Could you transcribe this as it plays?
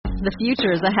The future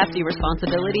is a hefty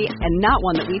responsibility and not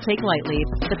one that we take lightly.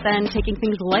 But then taking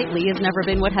things lightly has never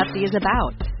been what Hefty is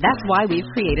about. That's why we've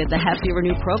created the Hefty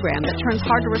Renew program that turns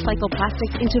hard-to-recycle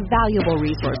plastics into valuable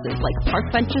resources like park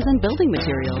benches and building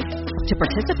materials. To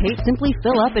participate, simply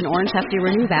fill up an orange Hefty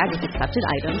Renew bag with accepted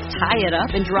items, tie it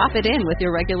up, and drop it in with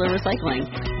your regular recycling.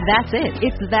 That's it.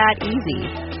 It's that easy.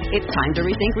 It's time to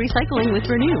rethink recycling with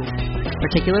Renew.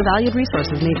 Particular valued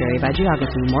resources may vary by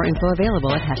geography. More info available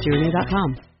at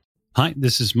heftyrenew.com. Hi,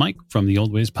 this is Mike from the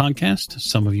Old Ways Podcast.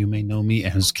 Some of you may know me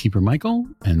as Keeper Michael,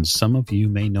 and some of you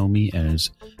may know me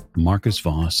as Marcus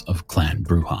Voss of Clan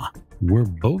Bruja. We're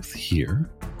both here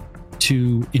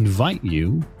to invite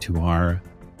you to our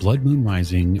Blood Moon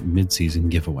Rising mid-season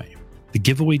giveaway. The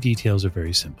giveaway details are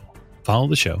very simple. Follow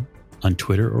the show on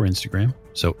Twitter or Instagram,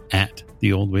 so at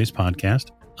the Old Ways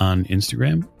Podcast on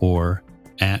Instagram or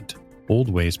at Old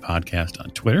Ways Podcast on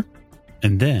Twitter,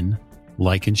 and then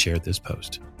like and share this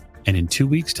post. And in 2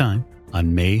 weeks' time,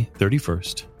 on May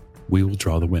 31st, we will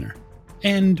draw the winner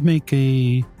and make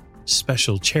a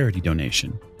special charity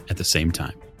donation at the same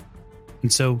time.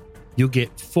 And so you'll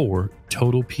get 4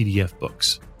 total PDF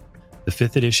books: the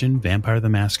 5th edition Vampire the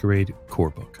Masquerade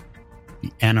core book,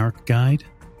 the Anarch Guide,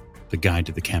 the Guide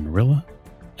to the Camarilla,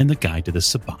 and the Guide to the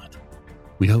Sabbat.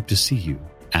 We hope to see you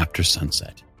after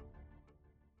sunset.